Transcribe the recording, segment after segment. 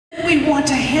we want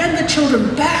to hand the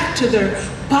children back to their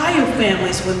bio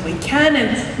families when we can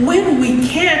and when we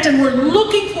can't, and we're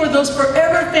looking for those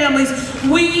forever families.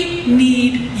 We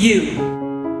need you.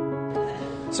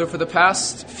 So for the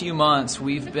past few months,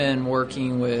 we've been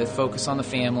working with Focus on the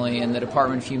Family and the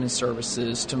Department of Human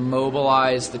Services to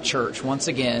mobilize the church, once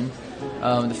again,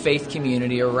 the faith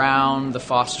community, around the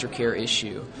foster care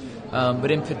issue.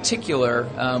 But in particular,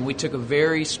 we took a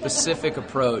very specific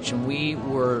approach, and we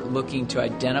were looking to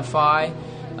identify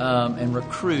and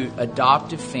recruit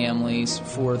adoptive families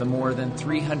for the more than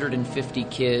 350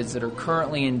 kids that are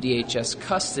currently in DHS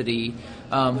custody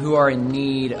who are in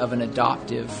need of an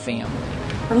adoptive family.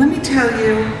 Well, let me tell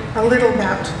you a little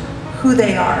about who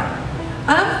they are.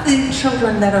 Of the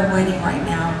children that are waiting right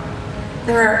now,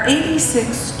 there are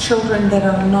 86 children that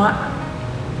are not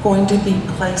going to be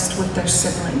placed with their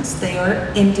siblings. They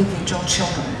are individual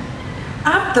children.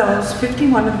 Of those,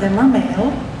 51 of them are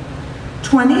male,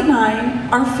 29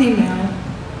 are female,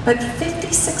 but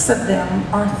 56 of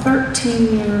them are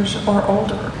 13 years or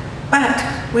older. But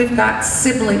we've got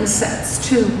sibling sets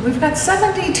too. We've got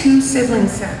 72 sibling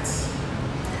sets.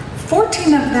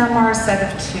 14 of them are a set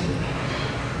of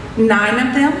 2. 9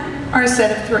 of them are a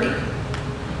set of 3.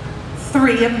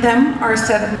 3 of them are a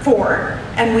set of 4.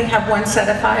 And we have one set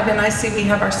of 5, and I see we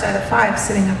have our set of 5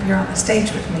 sitting up here on the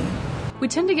stage with me. We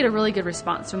tend to get a really good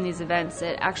response from these events.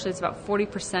 It's about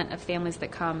 40% of families that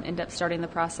come end up starting the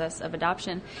process of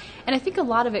adoption. And I think a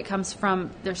lot of it comes from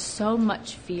there's so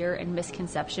much fear and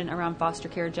misconception around foster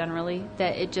care generally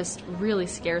that it just really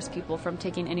scares people from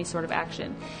taking any sort of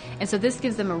action. And so this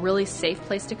gives them a really safe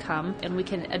place to come, and we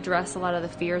can address a lot of the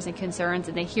fears and concerns,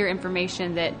 and they hear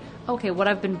information that, okay, what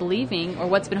I've been believing or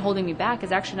what's been holding me back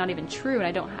is actually not even true, and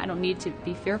I don't need to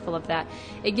be fearful of that.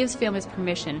 It gives families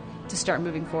permission to start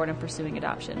moving forward and pursuing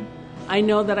adoption. I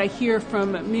know that I hear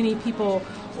from many people,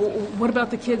 what about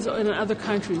the kids in other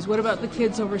countries? What about the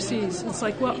kids overseas? It's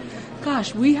like, well,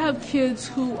 gosh, we have kids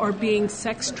who are being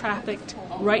sex trafficked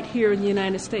right here in the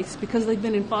United States because they've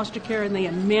been in foster care and they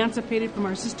emancipated from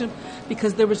our system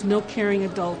because there was no caring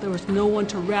adult. There was no one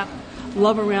to wrap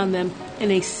love around them in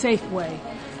a safe way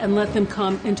and let them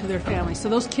come into their family. So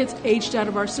those kids aged out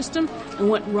of our system and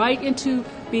went right into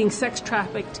being sex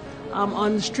trafficked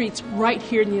on the streets right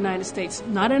here in the United States,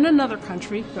 not in another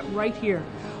country, but right here.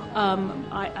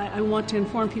 I want to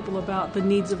inform people about the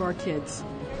needs of our kids.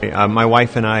 My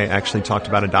wife and I actually talked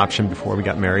about adoption before we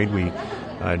got married. We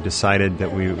decided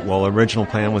that original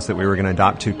plan was that we were going to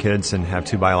adopt 2 kids and have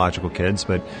 2 biological kids,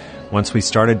 but once we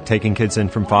started taking kids in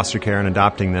from foster care and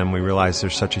adopting them, we realized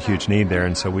there's such a huge need there,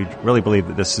 and so we really believe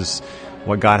that this is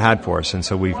what God had for us, and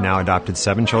so we've now adopted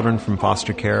 7 children from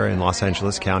foster care in Los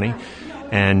Angeles County.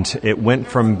 And it went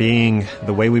from being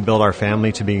the way we build our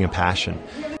family to being a passion.